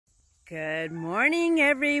Good morning,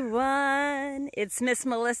 everyone. It's Miss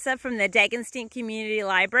Melissa from the Dagenstein Community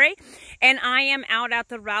Library, and I am out at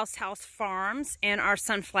the Rowse House Farms in our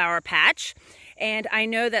sunflower patch. And I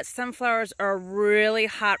know that sunflowers are really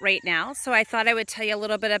hot right now, so I thought I would tell you a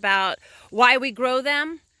little bit about why we grow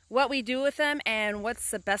them, what we do with them, and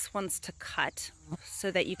what's the best ones to cut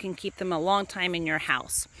so that you can keep them a long time in your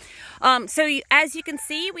house. As you can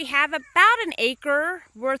see, we have about an acre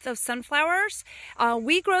worth of sunflowers.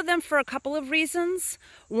 We grow them for a couple of reasons.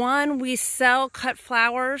 One, we sell cut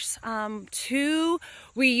flowers. Two,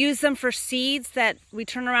 we use them for seeds that we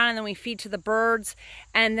turn around and then we feed to the birds.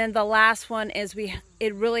 And then the last one is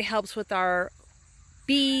it really helps with our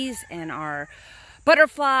bees and our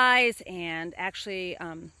butterflies and actually,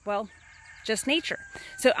 just nature.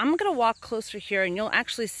 So I'm going to walk closer here and you'll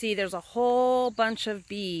actually see there's a whole bunch of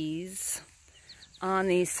bees on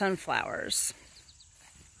these sunflowers.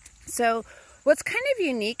 So what's kind of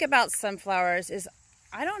unique about sunflowers is,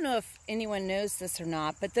 I don't know if anyone knows this or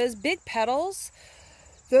not, but those big petals,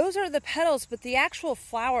 those are the petals, but the actual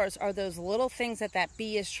flowers are those little things that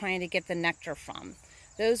bee is trying to get the nectar from.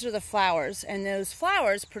 Those are the flowers, and those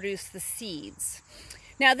flowers produce the seeds.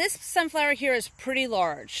 Now this sunflower here is pretty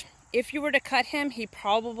large. If you were to cut him, he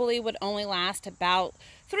probably would only last about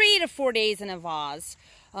 3 to 4 days in a vase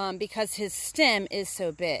because his stem is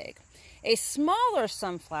so big. A smaller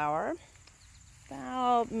sunflower,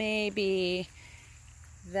 about maybe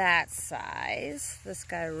that size, this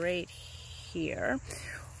guy right here.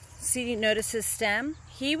 See, notice his stem?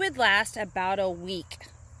 He would last about a week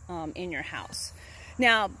in your house.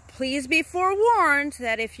 Now, please be forewarned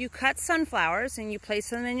that if you cut sunflowers and you place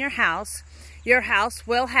them in your house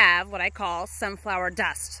will have what I call sunflower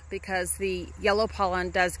dust because the yellow pollen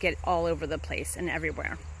does get all over the place and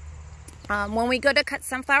everywhere. When we go to cut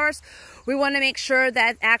sunflowers, we want to make sure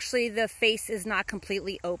that actually the face is not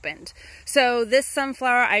completely opened. So this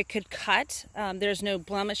sunflower I could cut. There's no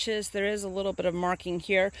blemishes. There is a little bit of marking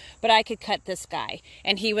here, but I could cut this guy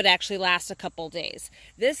and he would actually last a couple days.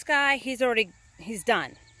 This guy, he's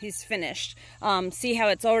done. He's finished. See how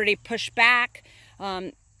it's already pushed back?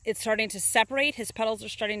 It's starting to separate. His petals are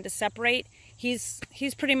starting to separate. He's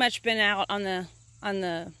pretty much been out on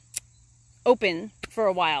the open for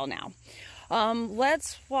a while now.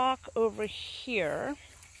 Let's walk over here.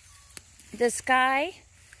 This guy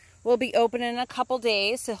will be open in a couple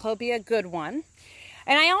days, so he'll be a good one.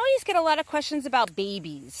 And I always get a lot of questions about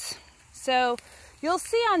babies. So you'll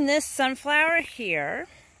see on this sunflower here,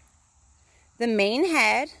 the main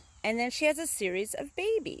head, and then she has a series of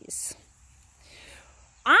babies.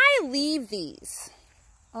 I leave these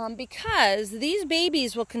because these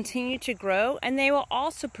babies will continue to grow and they will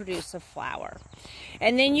also produce a flower.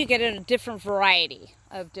 And then you get a different variety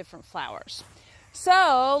of different flowers.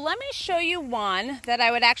 So let me show you one that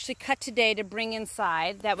I would actually cut today to bring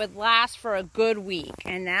inside that would last for a good week.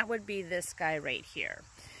 And that would be this guy right here.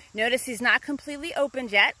 Notice he's not completely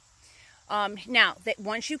opened yet. Now,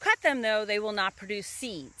 once you cut them, though, they will not produce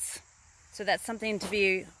seeds. So that's something to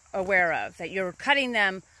be aware of, that you're cutting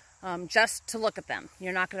them just to look at them.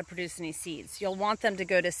 You're not going to produce any seeds. You'll want them to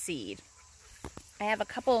go to seed. I have a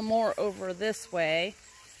couple more over this way.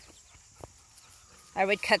 I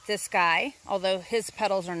would cut this guy, although his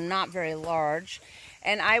petals are not very large.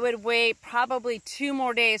 And I would wait probably 2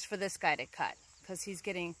 more days for this guy to cut because he's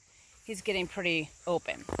getting pretty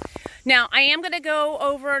open. Now, I am going to go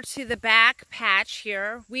over to the back patch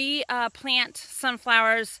here. We plant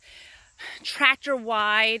sunflowers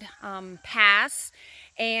tractor-wide paths,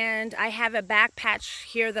 and I have a back patch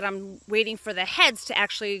here that I'm waiting for the heads to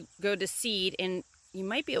actually go to seed, and you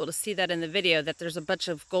might be able to see that in the video that there's a bunch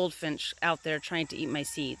of goldfinch out there trying to eat my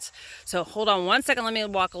seeds. So hold on one second, let me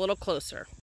walk a little closer.